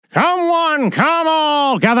Gentlemen, come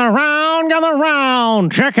all, gather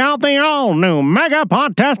round. Check out the all-new Mega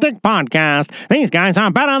Podtastic podcast. These guys are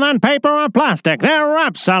better than paper or plastic. They're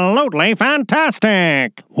absolutely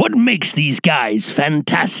fantastic. What makes these guys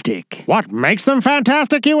fantastic? What makes them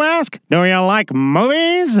fantastic, you ask? Do you like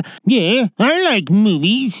movies? Yeah, I like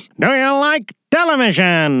movies. Do you like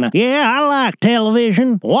television? Yeah, I like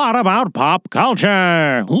television. What about pop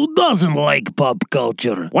culture? Who doesn't like pop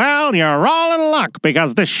culture? Well, you're all in luck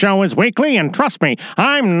because this show is weekly, and trust me,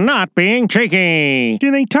 I'm not being cheeky.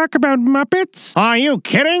 Do they talk about Muppets? Are you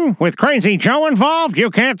kidding? With Crazy Joe involved,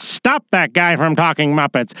 you can't stop that guy from talking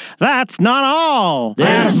Muppets. That's not all.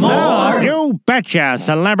 There's more. You betcha.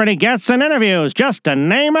 Celebrity guests and interviews, just to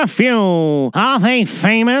name a few. Are they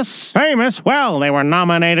famous? Famous? Well, they were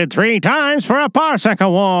nominated 3 times for a Parsec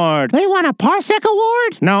Award. They won a Parsec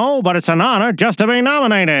Award? No, but it's an honor just to be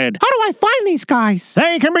nominated. How do I find these guys?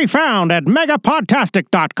 They can be found at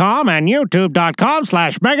megapodtastic.com and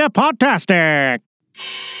youtube.com/megapodtastic.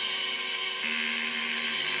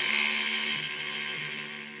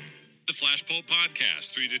 The Flash Pulp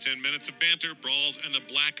Podcast, 3 to 10 minutes of banter, brawls, and the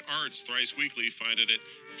black arts thrice weekly. Find it at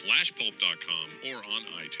flashpulp.com or on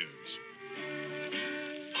iTunes.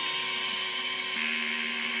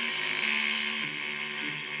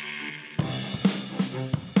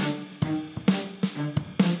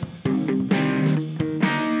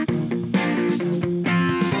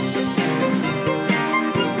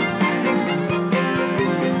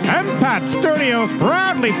 Pat Studios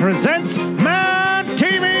proudly presents Mad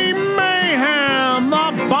TV Mayhem,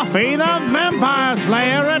 the Buffy the Vampire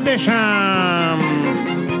Slayer edition.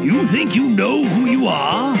 You think you know who you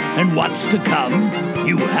are and what's to come?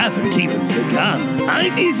 You haven't even begun. I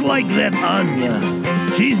dislike that Anya.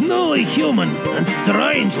 She's nearly human and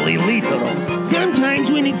strangely literal. Sometimes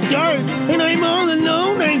when it's dark and I'm all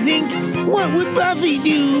alone, I think, what would Buffy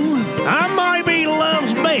do? I might be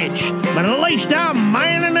love's bitch, but at least I'm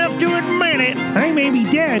man enough to admit it. I may be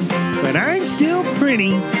dead, but I'm still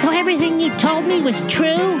pretty. So everything you told me was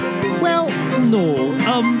true? Well, no.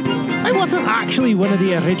 I wasn't actually one of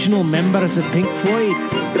the original members of Pink Floyd.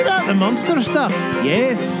 But about the monster stuff,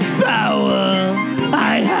 yes. Power.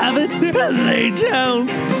 I have it, and they don't.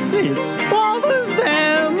 This bothers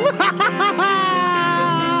them.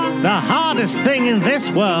 The hardest thing in this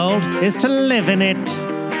world is to live in it.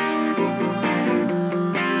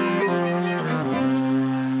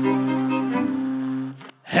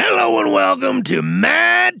 Hello and welcome to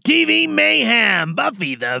Mad TV Mayhem,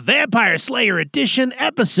 Buffy the Vampire Slayer edition,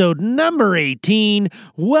 episode number 18.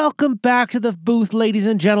 Welcome back to the booth, ladies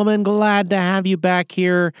and gentlemen. Glad to have you back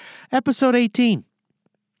here. Episode 18.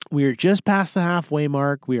 We are just past the halfway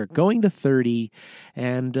mark. We are going to 30,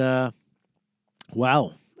 and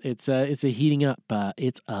wow, it's a heating up.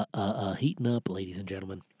 It's heating up, ladies and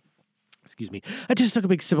gentlemen. Excuse me. I just took a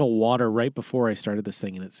big sip of water right before I started this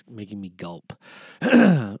thing, and it's making me gulp.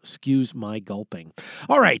 Excuse my gulping.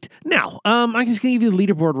 All right. Now, I'm just going to give you the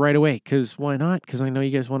leaderboard right away, because why not? Because I know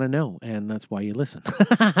you guys want to know, and that's why you listen.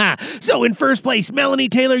 So, in first place, Melanie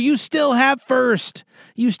Taylor, you still have first.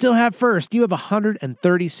 You have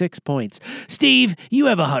 136 points. Steve, you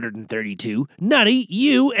have 132. Nutty,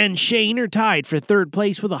 you and Shane are tied for third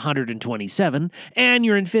place with 127. And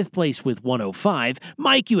you're in fifth place with 105.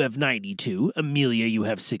 Mike, you have 92. Amelia, you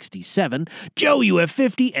have 67. Joe, you have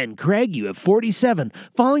 50. And Craig, you have 47.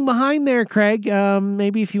 Falling behind there, Craig.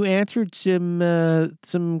 Maybe if you answered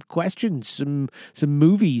some questions, some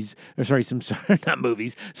movies, or not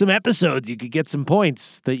movies, some episodes, you could get some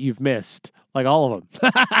points that you've missed. Like all of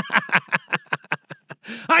them.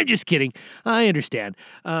 I'm just kidding. I understand.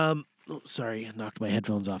 Sorry, I knocked my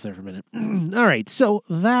headphones off there for a minute. All right, so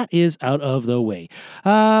that is out of the way.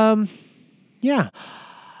 Yeah.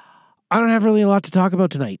 I don't have really a lot to talk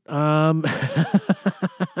about tonight.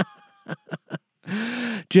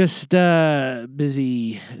 Just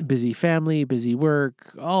busy family, busy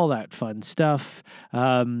work, all that fun stuff.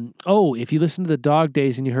 If you listen to the Dog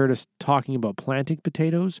Days and you heard us talking about planting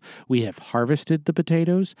potatoes, we have harvested the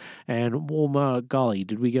potatoes, and oh my golly,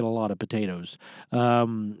 did we get a lot of potatoes.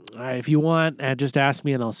 If you want, just ask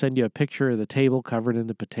me and I'll send you a picture of the table covered in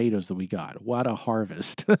the potatoes that we got. What a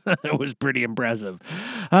harvest. It was pretty impressive.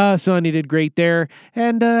 Sonny did great there,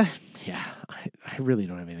 and yeah, I really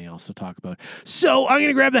don't have anything else to talk about. So I'm going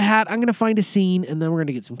to grab the hat, I'm going to find a scene, and then we're going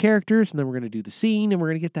to get some characters, and then we're going to do the scene, and we're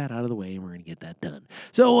going to get that out of the way, and we're going to get that done.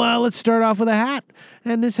 So let's start off with a hat,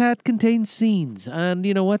 and this hat contains scenes. And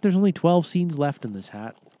you know what? There's only 12 scenes left in this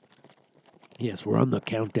hat. Yes, we're on the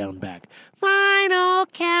countdown back. Final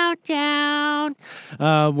countdown.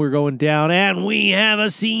 We're going down, and we have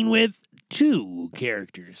a scene with 2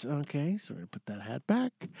 characters. Okay, so we're going to put that hat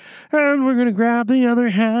back. And we're going to grab the other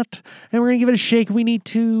hat. And we're going to give it a shake. We need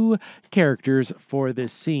 2 characters for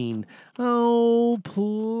this scene. Oh,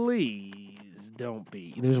 please don't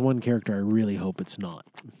be. There's one character I really hope it's not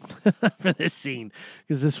for this scene,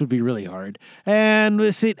 because this would be really hard. And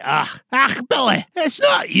we see, Billy, it's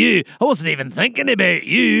not you. I wasn't even thinking about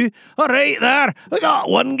you. All right, there. We got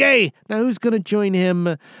one guy. Now, who's going to join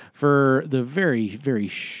him for the very, very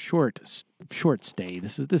short stay?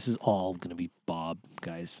 This is all going to be Bob,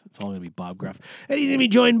 guys. It's all going to be Bob Gruff. And he's going to be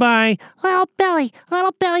joined by Little Billy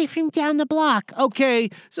from down the block. Okay,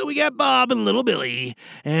 so we got Bob and Little Billy,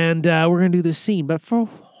 and we're going to do this scene. But before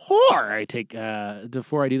I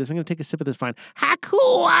do this, I'm going to take a sip of this fine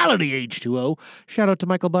high-quality H2O. Shout out to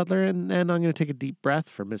Michael Butler, and I'm going to take a deep breath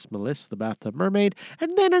for Miss Melissa, the Bathtub Mermaid,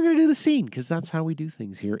 and then I'm going to do the scene, because that's how we do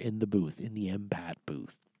things here in the booth, in the MPAT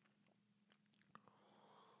booth.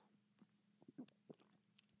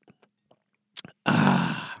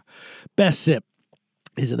 Best sip.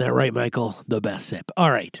 Isn't that right, Michael? The best sip.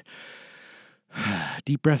 All right.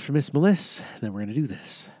 Deep breath for Miss Melissa. Then we're going to do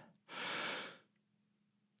this.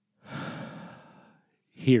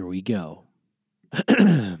 Here we go.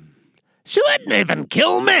 She wouldn't even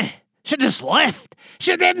kill me. She just left.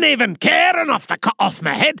 She didn't even care enough to cut off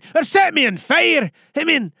my head or set me on fire. I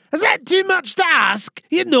mean, is that too much to ask?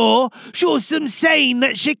 You know, show some sign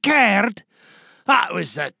that she cared. That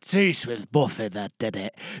was the truce with Buffy that did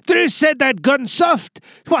it. Drew said I'd gone soft.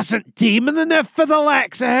 Wasn't demon enough for the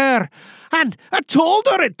likes of her. And I told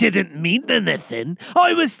her it didn't mean anything.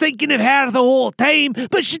 I was thinking of her the whole time,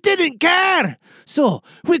 but she didn't care. So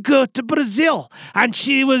we go to Brazil, and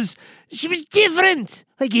she was different.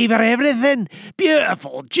 I gave her everything.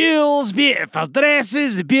 Beautiful jewels, beautiful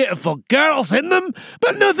dresses, with beautiful girls in them,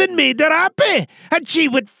 but nothing made her happy. And she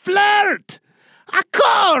would flirt. I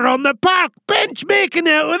caught her on the park bench making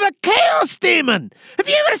out with a chaos demon. Have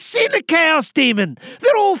you ever seen a chaos demon?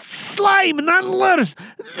 They're all slime and antlers.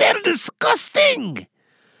 They're disgusting.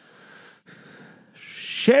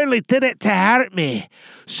 Shirley did it to hurt me.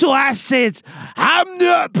 So I said, I'm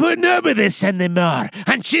not putting up with this anymore.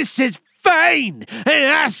 And she says, fine.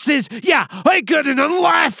 And I says, yeah, I got an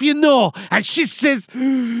laugh, you know. And she says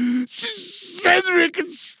we can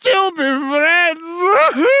still be friends.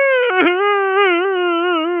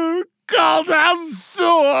 God, I'm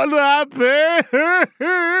so unhappy.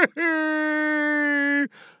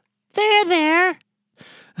 There.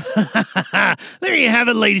 There you have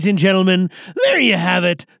it, ladies and gentlemen. There you have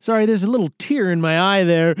it. Sorry, there's a little tear in my eye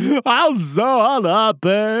there. I'm so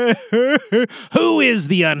unhappy. Who is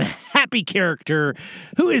the unhappy character?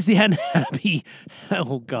 Who is the unhappy?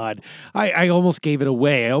 Oh, God. I almost gave it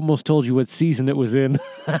away. I almost told you what season it was in.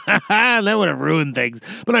 That would have ruined things.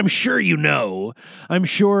 But I'm sure you know. I'm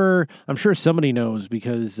sure somebody knows,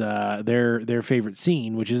 because their favorite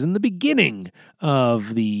scene, which is in the beginning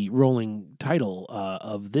of the rolling title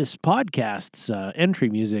of this podcast's entry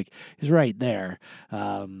music, is right there.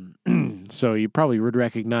 So you probably would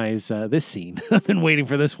recognize this scene. I've been waiting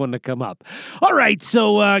for this one to come up. All right,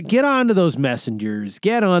 so get on to those messengers.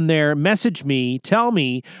 Get on there. Message me. Tell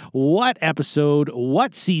me what episode,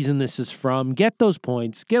 what season this is from. Get those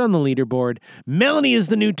points. Get on the leaderboard. Melanie is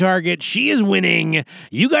the new target. She is winning.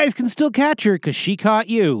 You guys can still catch her because she caught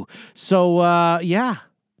you. So, yeah.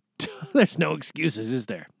 There's no excuses, is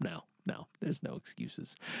there? No, there's no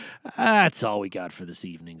excuses. That's all we got for this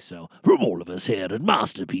evening. So, from all of us here at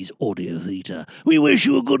Masterpiece Audio Theatre, we wish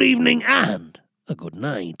you a good evening and a good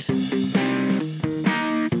night.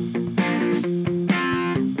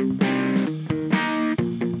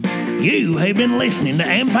 You have been listening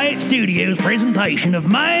to Impact Studios' presentation of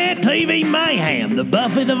Mad TV Mayhem, the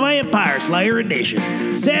Buffy the Vampire Slayer edition.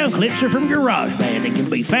 Sound clips are from GarageBand and can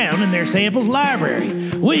be found in their samples library.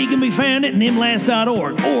 We can be found at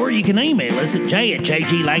nimlast.org, or you can email us at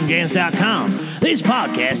j@jglangdance.com. This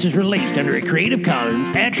podcast is released under a Creative Commons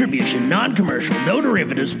Attribution Non-Commercial No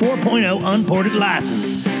Derivatives 4.0 Unported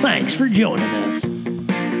license. Thanks for joining us.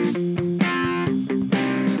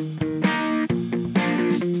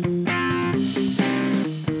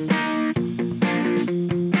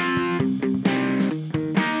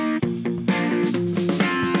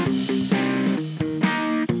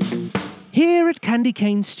 Here at Candy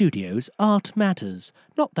Cane Studios, art matters.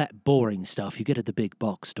 Not that boring stuff you get at the big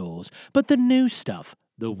box stores, but the new stuff,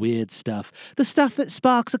 the weird stuff, the stuff that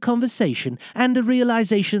sparks a conversation and a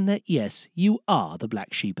realization that, yes, you are the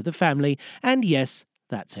black sheep of the family, and yes,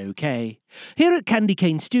 that's okay. Here at Candy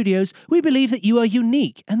Cane Studios, we believe that you are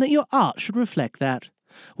unique and that your art should reflect that.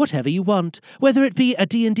 Whatever you want, whether it be a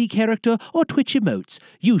D&D character or Twitch emotes,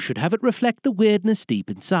 you should have it reflect the weirdness deep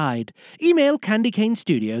inside. Email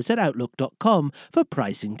candycanestudios@outlook.com for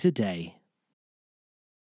pricing today.